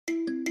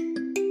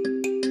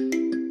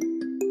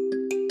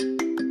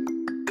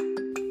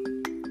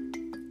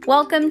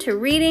Welcome to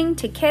Reading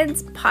to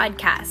Kids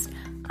podcast.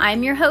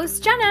 I'm your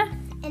host, Jenna.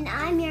 And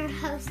I'm your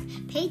host,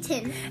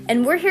 Peyton.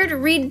 And we're here to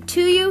read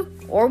to you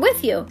or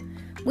with you.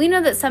 We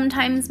know that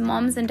sometimes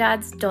moms and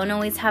dads don't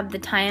always have the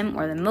time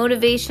or the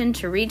motivation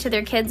to read to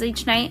their kids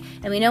each night,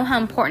 and we know how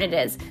important it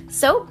is.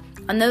 So,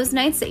 on those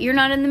nights that you're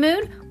not in the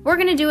mood, we're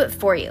going to do it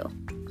for you.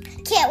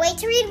 Can't wait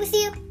to read with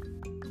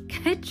you.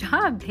 Good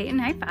job, Peyton.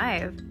 High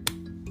five.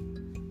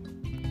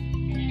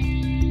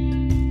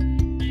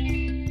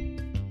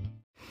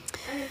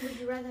 Would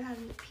you rather have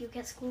me puke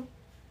at school?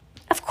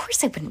 Of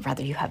course I wouldn't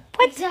rather you have...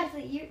 What?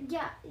 Exactly.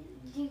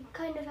 You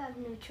kind of have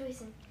no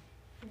choice in...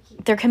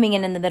 They're coming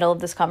in the middle of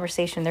this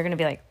conversation. They're going to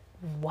be like,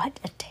 what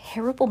a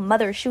terrible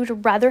mother. She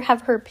would rather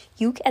have her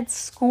puke at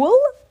school?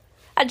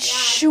 At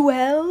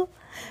Shul?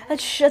 At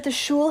the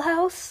Shul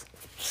house?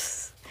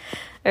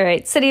 All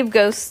right, City of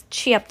Ghosts,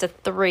 she up to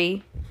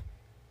 3.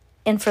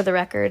 And for the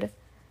record,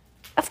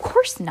 of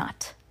course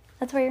not.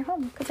 That's why you're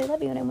home, because I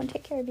love you and I want to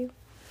take care of you.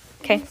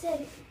 Okay.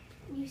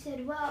 You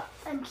said, well,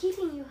 I'm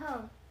keeping you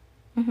home.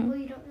 Mm-hmm. Well,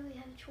 you don't really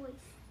have a choice.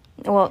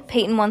 Well,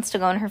 Peyton wants to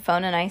go on her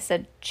phone, and I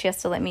said she has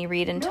to let me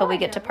read until we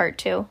get to part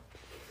 2.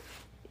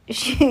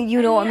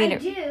 You don't want me to... I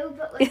do,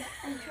 but like,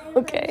 I'm trying to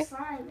Okay. play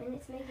slime, and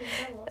it's making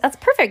bubbles. That's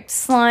perfect.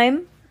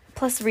 Slime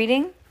plus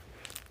reading.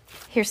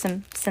 Here's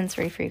some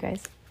sensory for you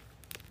guys.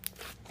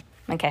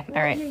 Okay, all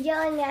right. You're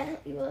yelling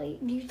at... Well,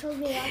 you told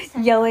me last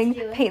time. Yelling. not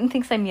to do it. Peyton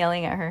thinks I'm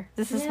yelling at her.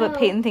 This is what No.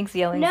 Peyton thinks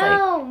yelling's like.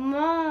 No,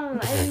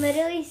 Mom. I'm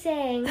literally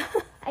saying...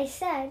 I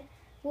said,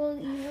 well,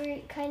 you were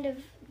kind of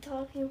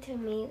talking to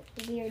me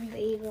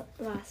weirdly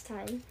last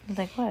time.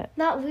 Like what?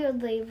 Not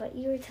weirdly, but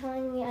you were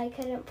telling me I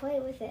couldn't play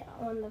with it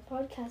on the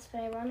podcast,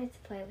 but I wanted to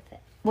play with it.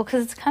 Well,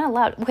 because it's kind of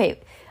loud.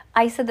 Wait,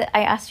 I said that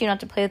I asked you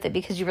not to play with it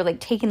because you were like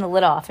taking the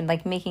lid off and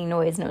like making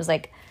noise, and it was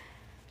like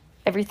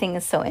everything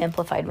is so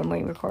amplified when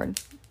we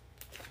record.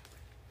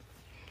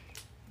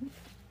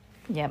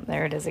 Yep,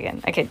 there it is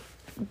again. Okay,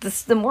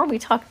 the more we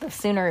talk, the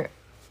sooner.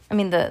 I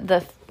mean,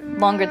 the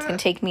longer it's gonna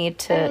take me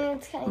to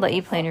let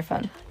you play on your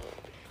phone.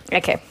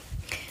 Okay,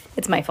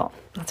 it's my fault.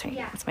 That's right.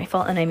 Yeah. It's my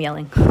fault, and I'm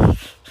yelling.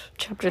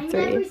 Chapter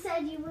 3. I never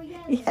said you were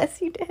yelling. Yes,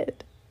 you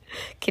did.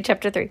 Okay,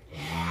 chapter 3.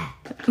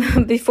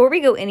 Before we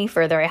go any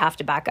further, I have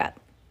to back up.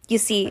 You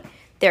see,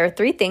 there are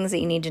 3 things that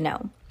you need to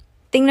know.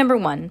 Thing number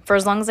 1, for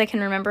as long as I can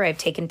remember, I've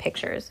taken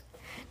pictures.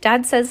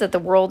 Dad says that the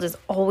world is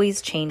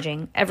always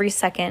changing, every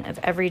second of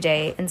every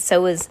day, and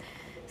so is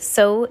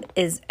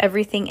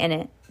everything in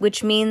it,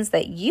 which means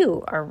that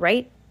you are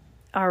right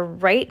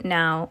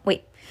now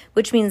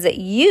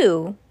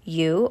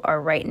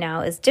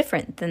is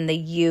different than the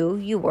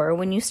you were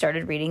when you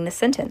started reading the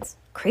sentence.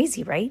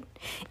 Crazy, right?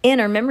 And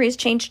our memories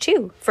change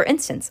too. For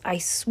instance, I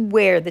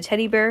swear the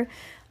teddy bear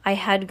I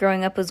had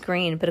growing up was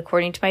green, but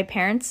according to my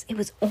parents, it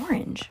was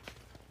orange.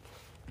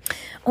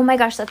 Oh my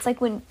gosh, that's like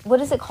what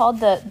is it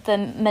called? The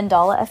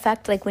Mandela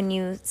effect, like when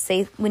you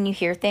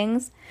hear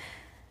things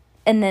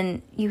and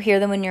then you hear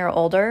them when you're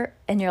older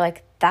and you're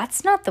like,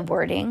 that's not the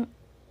wording.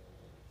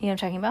 You know what I'm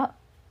talking about?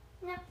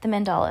 No. The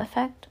Mandela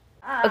effect.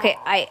 Okay,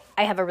 I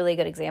have a really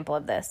good example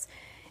of this.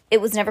 It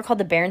was never called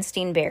the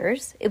Berenstain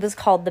Bears. It was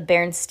called the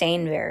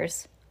Berenstain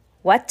Bears.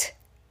 What?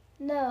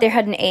 No. There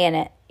had an A in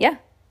it. Yeah.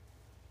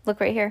 Look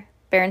right here.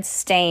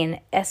 Berenstain,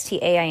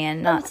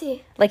 S-T-A-I-N. Let me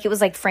see. Like it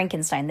was like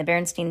Frankenstein, the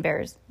Berenstain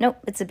Bears. Nope,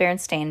 it's the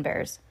Berenstain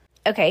Bears.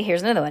 Okay,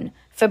 here's another one.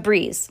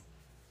 Febreze.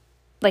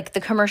 Like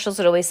the commercials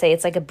would always say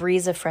it's like a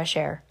breeze of fresh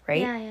air,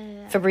 right?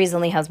 Yeah. Febreze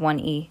only has 1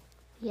 E,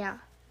 Yeah.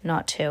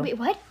 not 2. Wait,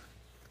 what?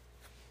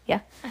 Yeah.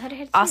 I had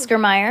 2. Oscar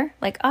Mayer,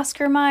 like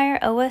Oscar Mayer,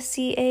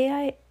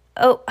 O-S-C-A-I.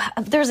 Oh,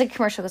 there's a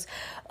commercial that goes,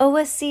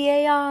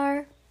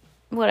 O-S-C-A-R,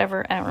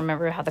 whatever. I don't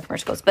remember how the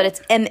commercial goes, but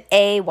it's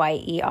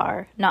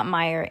M-A-Y-E-R, not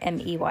Meyer,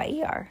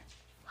 M-E-Y-E-R.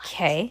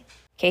 Okay,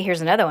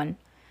 here's another one.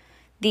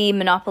 The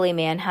Monopoly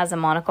man has a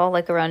monocle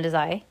like around his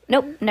eye.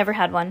 Nope, never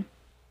had one.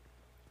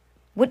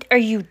 What are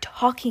you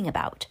talking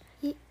about?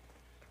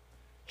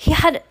 He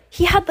had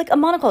like a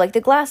monocle, like the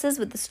glasses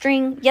with the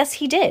string. Yes,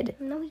 he did.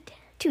 No, he didn't.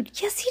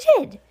 Dude, yes, he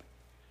did.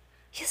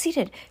 Yes, he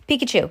did.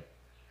 Pikachu.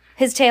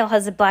 His tail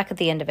has a black at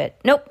the end of it.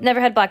 Nope,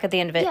 never had black at the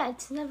end of it. Yeah,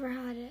 it's never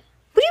had it.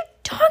 What are you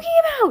talking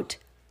about?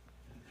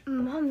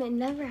 Mom, it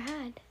never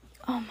had.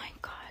 Oh my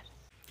god.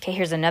 Okay,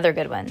 here's another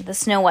good one. The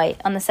Snow White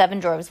on the 7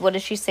 Dwarfs. What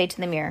does she say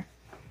to the mirror?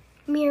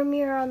 Mirror,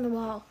 mirror on the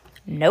wall.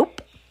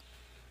 Nope.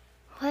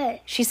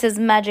 What? She says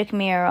magic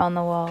mirror on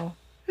the wall.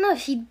 No,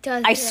 she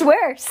doesn't. I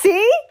swear.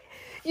 See?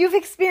 You've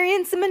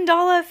experienced the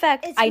Mandela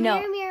effect. It's I know.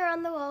 mirror, mirror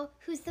on the wall.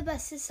 Who's the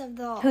bestest of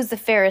the all? Who's the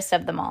fairest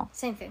of them all?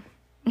 Same thing.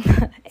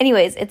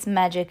 Anyways, it's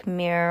magic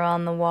mirror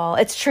on the wall.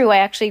 It's true. I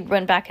actually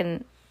went back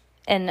and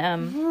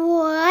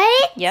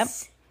What? Yep.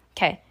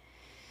 Okay.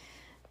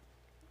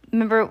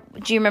 Do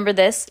you remember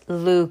this?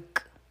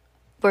 Luke.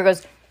 Where it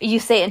goes, you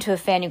say it into a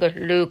fan, you go,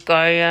 Luke,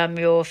 I am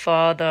your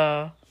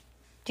father.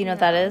 Do you know what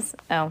that is?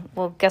 Oh,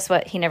 well, guess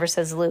what? He never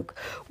says Luke.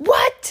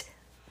 What?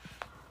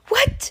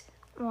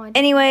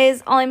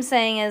 Anyways, all I'm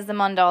saying is the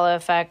Mandela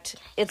effect.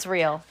 It's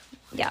real.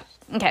 Yeah.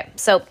 Okay,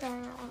 so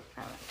I'm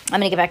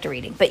going to get back to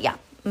reading. But yeah,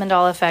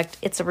 Mandela effect,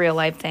 it's a real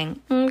life thing.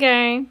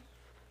 Okay.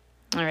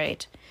 All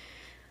right.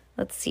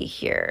 Let's see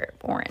here.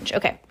 Orange.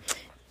 Okay.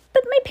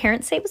 But my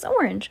parents say it was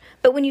orange.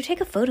 But when you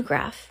take a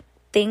photograph,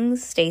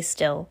 things stay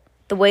still.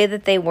 The way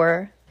that they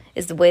were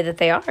is the way that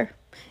they are,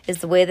 is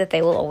the way that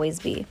they will always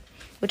be,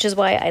 which is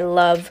why I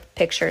love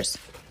pictures.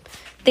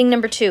 Thing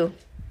number 2,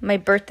 my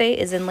birthday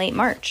is in late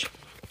March,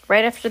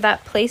 right after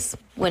that place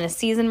when a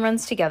season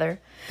runs together,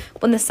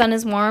 when the sun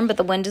is warm but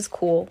the wind is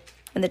cool,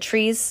 when the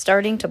trees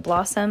starting to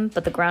blossom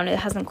but the ground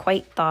hasn't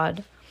quite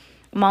thawed.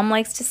 Mom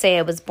likes to say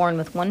I was born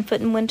with one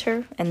foot in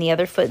winter and the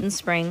other foot in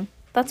spring.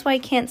 That's why I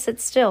can't sit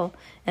still,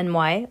 and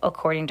why,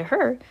 according to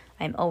her,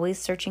 I'm always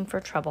searching for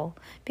trouble,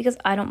 because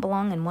I don't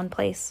belong in one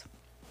place.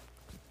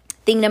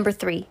 Thing number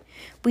 3,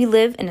 we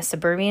live in a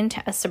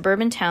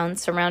suburban town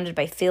surrounded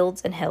by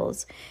fields and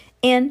hills,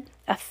 and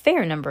a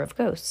fair number of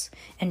ghosts,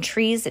 and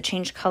trees that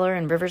change color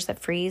and rivers that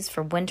freeze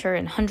for winter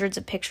and hundreds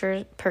of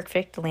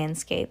perfect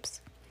landscapes.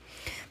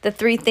 The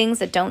 3 things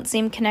that don't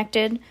seem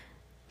connected,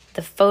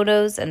 the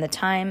photos and the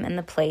time and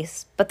the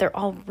place, but they're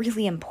all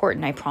really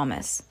important, I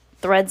promise.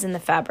 Threads in the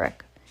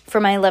fabric. For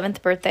my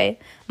 11th birthday,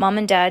 Mom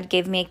and Dad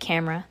gave me a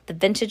camera, the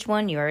vintage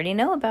one you already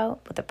know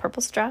about, with a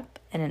purple strap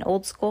and an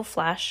old school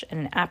flash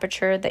and an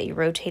aperture that you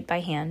rotate by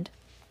hand.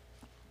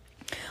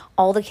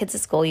 All the kids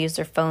at school use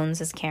their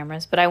phones as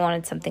cameras, but I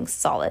wanted something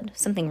solid,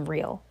 something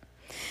real.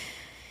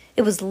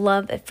 It was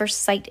love at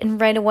first sight,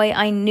 and right away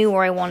I knew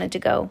where I wanted to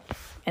go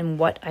and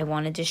what I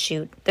wanted to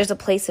shoot. There's a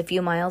place a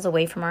few miles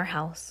away from our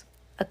house,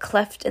 a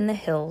cleft in the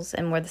hills,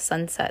 and where the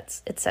sun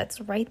sets, it sets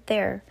right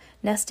there,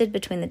 nested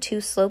between the 2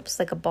 slopes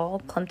like a ball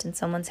clumped in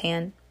someone's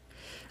hand.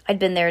 I'd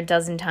been there a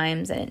dozen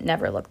times, and it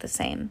never looked the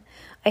same.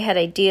 I had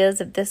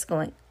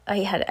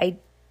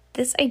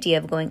this idea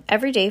of going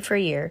every day for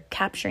a year,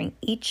 capturing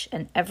each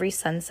and every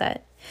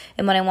sunset.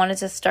 And I wanted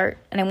to start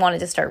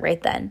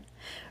right then.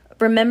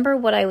 Remember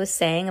what I was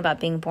saying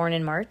about being born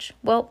in March?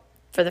 Well,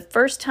 for the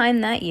first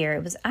time that year,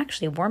 it was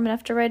actually warm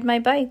enough to ride my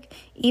bike,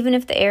 even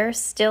if the air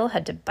still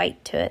had a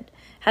bite to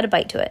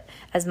it,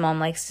 as Mom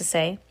likes to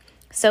say.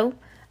 So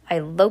I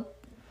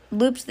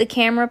looped the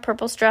camera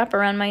purple strap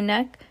around my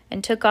neck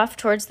and took off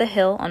towards the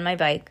hill on my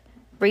bike,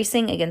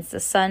 racing against the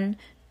sun,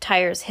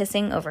 tires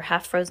hissing over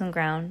half-frozen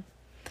ground.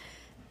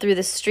 Through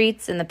the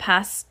streets and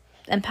past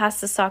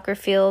the soccer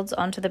fields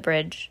onto the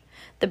bridge.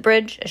 The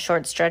bridge, a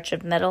short stretch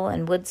of metal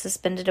and wood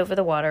suspended over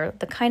the water,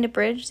 the kind of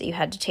bridge that you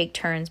had to take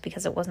turns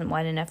because it wasn't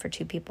wide enough for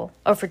 2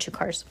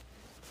 cars.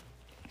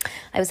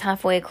 I was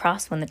halfway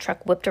across when the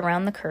truck whipped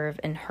around the curve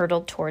and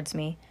hurtled towards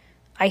me.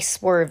 I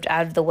swerved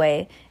out of the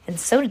way, and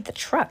so did the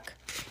truck.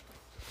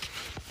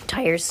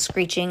 Tires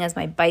screeching as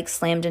my bike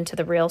slammed into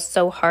the rail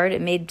so hard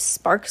it made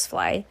sparks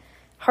fly,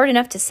 hard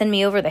enough to send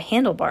me over the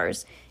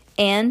handlebars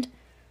and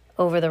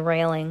over the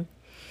railing.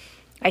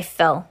 I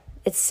fell.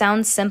 It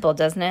sounds simple,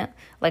 doesn't it?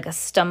 Like a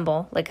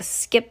stumble, like a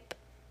skip,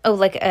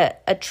 like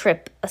a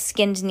trip, a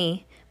skinned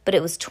knee, but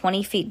it was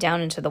 20 feet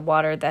down into the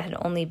water that had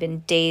only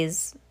been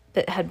days,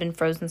 but had been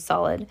frozen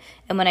solid.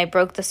 And when I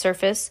broke the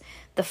surface,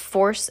 the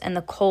force and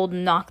the cold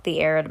knocked the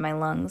air out of my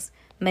lungs.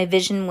 My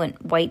vision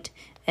went white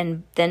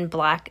and then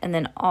black, and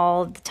then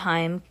all the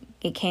time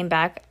it came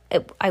back,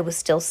 I was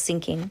still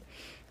sinking.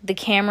 The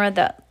camera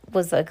that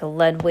was like a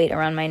lead weight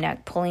around my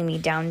neck, pulling me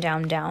down,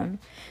 down, down.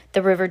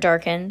 The river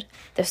darkened,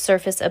 the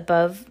surface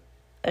above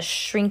a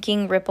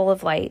shrinking ripple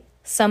of light.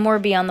 Somewhere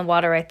beyond the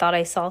water, I thought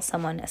I saw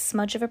someone, a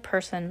smudge of a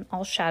person,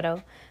 all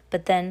shadow.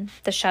 But then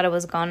the shadow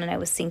was gone and I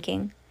was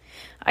sinking.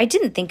 I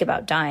didn't think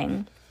about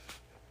dying.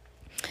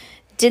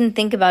 Didn't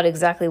think about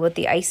exactly what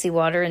the icy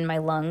water in my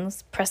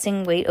lungs,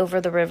 pressing weight over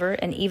the river,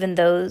 and even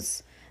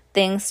those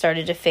things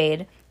started to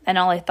fade. And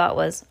all I thought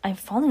was, I'm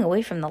falling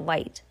away from the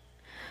light.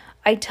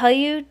 They tell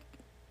you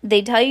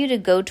to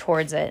go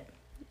towards it.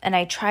 And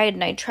I tried,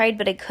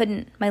 but I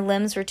couldn't. My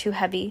limbs were too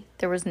heavy.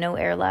 There was no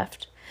air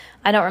left.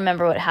 I don't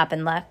remember what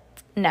happened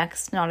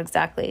next, not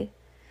exactly.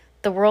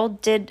 The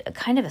world did a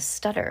kind of a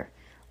stutter,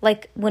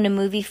 like when a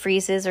movie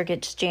freezes or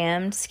gets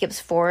jammed, skips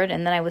forward,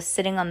 and then I was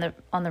sitting on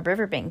the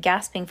riverbank,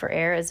 gasping for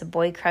air as a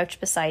boy crouched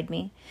beside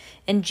me,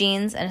 in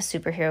jeans and a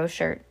superhero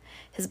shirt,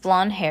 his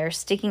blonde hair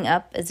sticking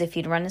up as if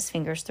he'd run his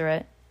fingers through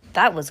it.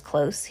 That was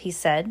close, he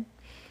said.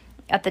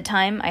 At the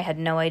time, I had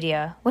no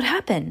idea. What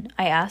happened?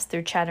 I asked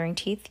through chattering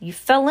teeth. You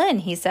fell in,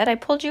 he said. I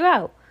pulled you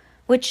out.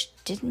 Which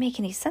didn't make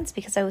any sense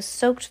because I was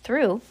soaked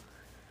through.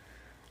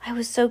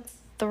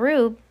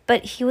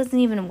 But he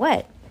wasn't even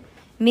wet.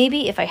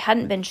 Maybe if I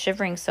hadn't been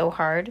shivering so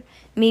hard,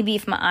 maybe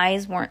if my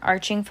eyes weren't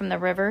arching from the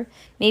river,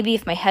 maybe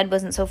if my head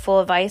wasn't so full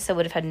of ice, I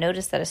would have had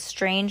noticed that a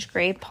strange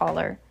gray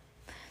pallor.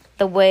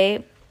 The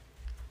way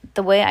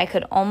I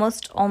could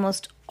almost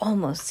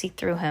see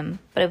through him,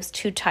 but I was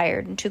too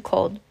tired and too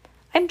cold.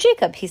 I'm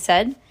Jacob, he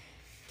said.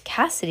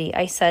 Cassidy,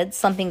 I said,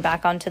 slumping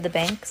back onto the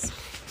banks.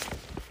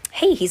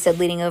 Hey, he said,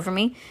 leaning over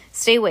me.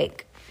 Stay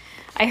awake.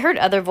 I heard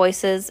other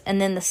voices, and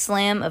then the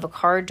slam of a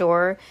car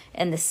door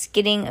and the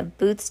skidding of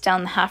boots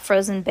down the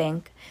half-frozen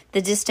bank,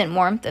 the distant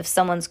warmth of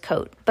someone's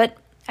coat. But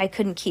I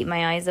couldn't keep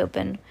my eyes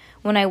open.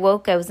 When I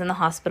woke, I was in the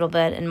hospital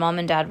bed, and Mom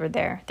and Dad were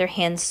there, their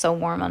hands so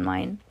warm on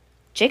mine.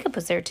 Jacob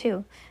was there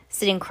too,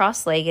 sitting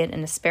cross-legged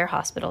in a spare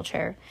hospital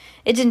chair.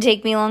 It didn't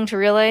take me long to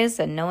realize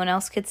that no one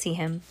else could see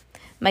him.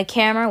 My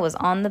camera was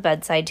on the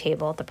bedside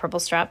table, the purple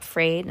strap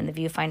frayed and the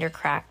viewfinder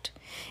cracked.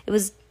 It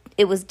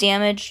was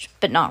damaged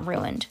but not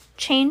ruined,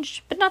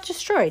 changed but not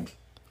destroyed,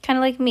 kind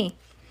of like me.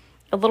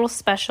 A little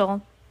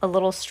special, a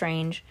little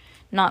strange,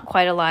 not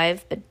quite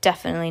alive, but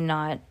definitely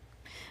not.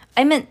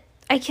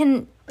 I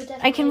can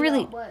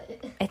really...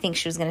 I think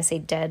she was going to say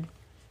dead.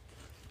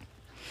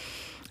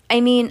 I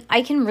mean,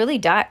 I can really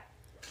die.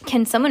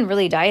 Can someone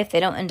really die if they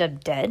don't end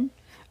up dead?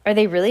 Are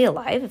they really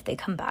alive if they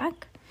come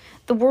back?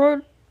 The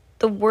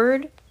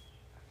word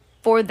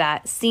for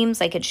that seems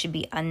like it should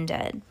be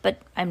undead,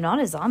 but I'm not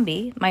a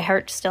zombie. My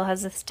heart still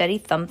has a steady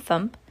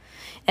thump,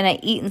 and I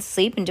eat and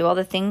sleep and do all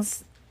the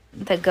things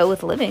that go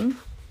with living.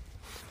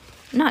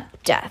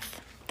 Not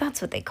death.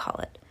 That's what they call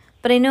it.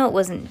 But I know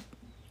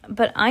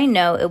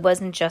it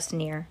wasn't just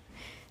near.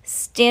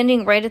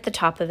 Standing right at the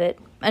top of it,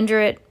 under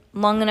it,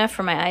 long enough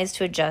for my eyes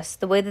to adjust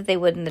the way that they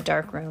would in the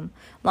dark room,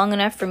 long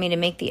enough for me to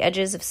make the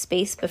edges of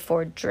space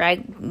before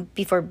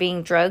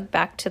being dragged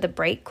back to the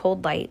bright,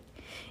 cold light.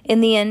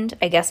 In the end,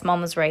 I guess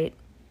Mom was right.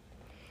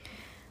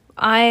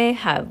 I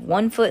have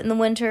 1 foot in the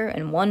winter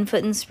and 1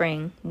 foot in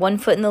spring, 1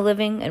 foot in the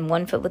living and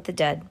 1 foot with the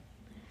dead.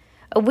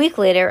 A week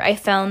later, I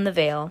found the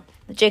veil.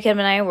 Jacob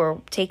and I were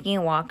taking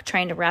a walk,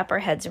 trying to wrap our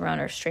heads around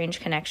our strange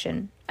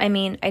connection. I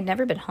mean, I'd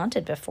never been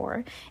haunted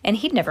before, and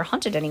he'd never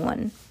haunted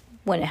anyone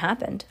when it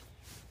happened.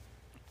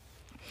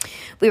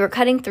 We were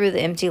cutting through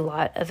the empty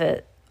lot of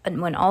it,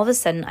 and when all of a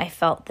sudden I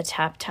felt the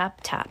tap,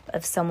 tap, tap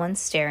of someone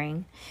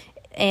staring,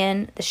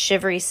 and the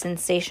shivery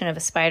sensation of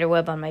a spider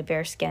web on my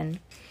bare skin.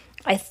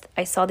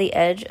 I saw the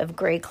edge of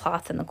gray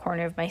cloth in the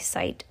corner of my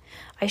sight.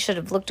 I should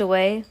have looked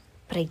away,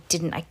 but I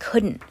didn't. I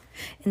couldn't.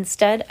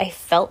 Instead, I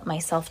felt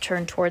myself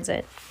turn towards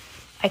it.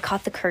 I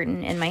caught the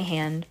curtain in my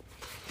hand,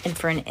 and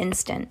for an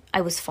instant, I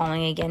was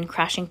falling again,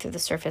 crashing through the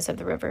surface of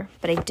the river,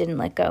 but I didn't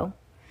let go.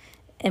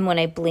 And when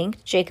I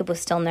blinked, Jacob was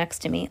still next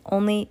to me,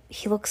 only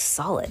he looked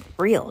solid,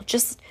 real,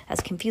 just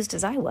as confused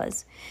as I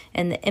was.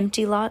 And the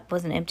empty lot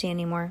wasn't empty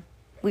anymore.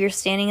 We were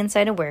standing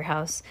inside a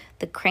warehouse.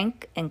 The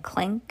crank and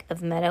clank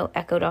of metal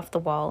echoed off the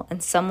wall,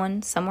 and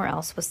someone somewhere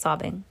else was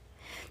sobbing.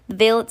 The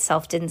veil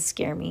itself didn't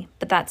scare me,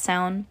 but that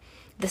sound,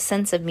 the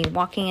sense of me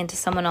walking into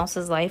someone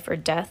else's life or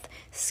death,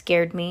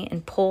 scared me,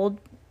 and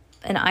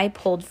I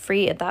pulled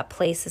free at that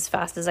place as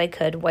fast as I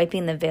could,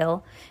 wiping the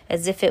veil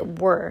as if it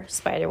were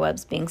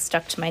spiderwebs being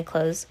stuck to my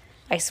clothes.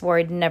 I swore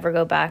I'd never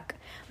go back.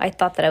 I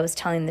thought that I was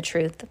telling the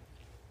truth.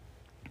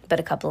 But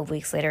a couple of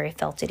weeks later, I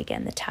felt it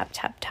again, the tap,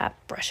 tap, tap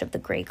brush of the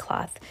gray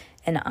cloth.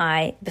 And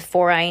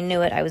before I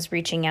knew it, I was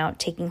reaching out,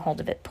 taking hold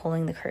of it,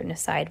 pulling the curtain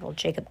aside while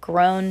Jacob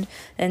groaned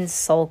and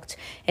sulked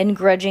and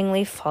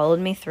grudgingly followed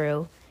me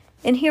through.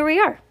 And here we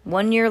are,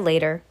 1 year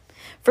later.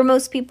 For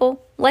most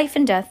people, life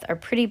and death are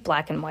pretty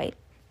black and white.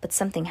 But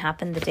something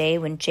happened the day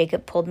when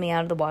Jacob pulled me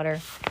out of the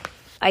water.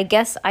 I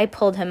guess I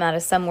pulled him out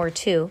of somewhere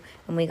too,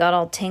 and we got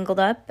all tangled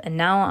up, and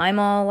now I'm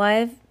all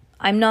alive.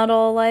 I'm not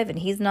all alive, and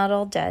he's not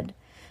all dead.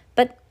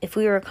 But if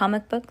we were a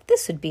comic book,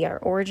 this would be our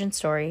origin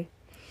story.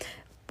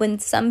 When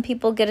some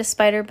people get a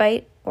spider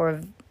bite, or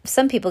a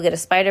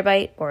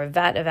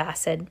vat of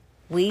acid,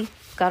 we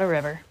got a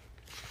river.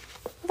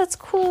 Well, that's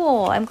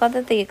cool. I'm glad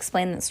that they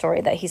explained that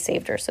story, that he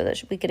saved her, so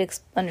that we could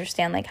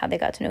understand like how they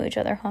got to know each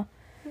other, huh?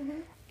 Mm-hmm.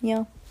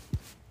 Yeah.